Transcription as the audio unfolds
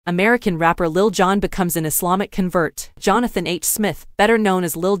American rapper Lil Jon becomes an Islamic convert. Jonathan H. Smith, better known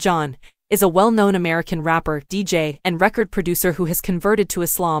as Lil Jon, is a well-known American rapper, DJ, and record producer who has converted to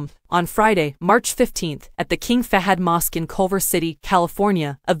Islam. On Friday, March 15th, at the King Fahad Mosque in Culver City,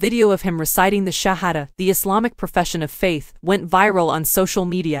 California, a video of him reciting the Shahada, the Islamic profession of faith, went viral on social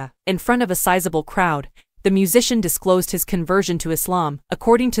media. In front of a sizable crowd, the musician disclosed his conversion to Islam,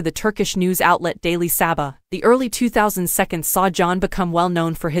 according to the Turkish news outlet Daily Sabah. The early 2000s saw Jon become well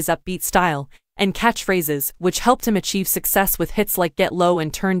known for his upbeat style and catchphrases, which helped him achieve success with hits like Get Low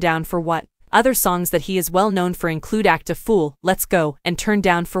and Turn Down for What. Other songs that he is well known for include Act a Fool, Let's Go, and Turn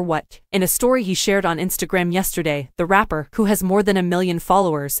Down for What. In a story he shared on Instagram yesterday, the rapper, who has more than 1 million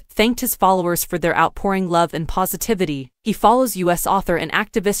followers, thanked his followers for their outpouring love and positivity. He follows U.S. author and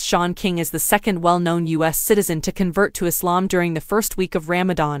activist Shaun King as the second well-known U.S. citizen to convert to Islam during the first week of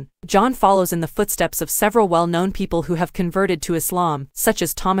Ramadan. Jon follows in the footsteps of several well-known people who have converted to Islam, such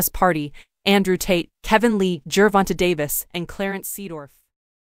as Thomas Party, Andrew Tate, Kevin Lee, Gervonta Davis, and Clarence Seedorf.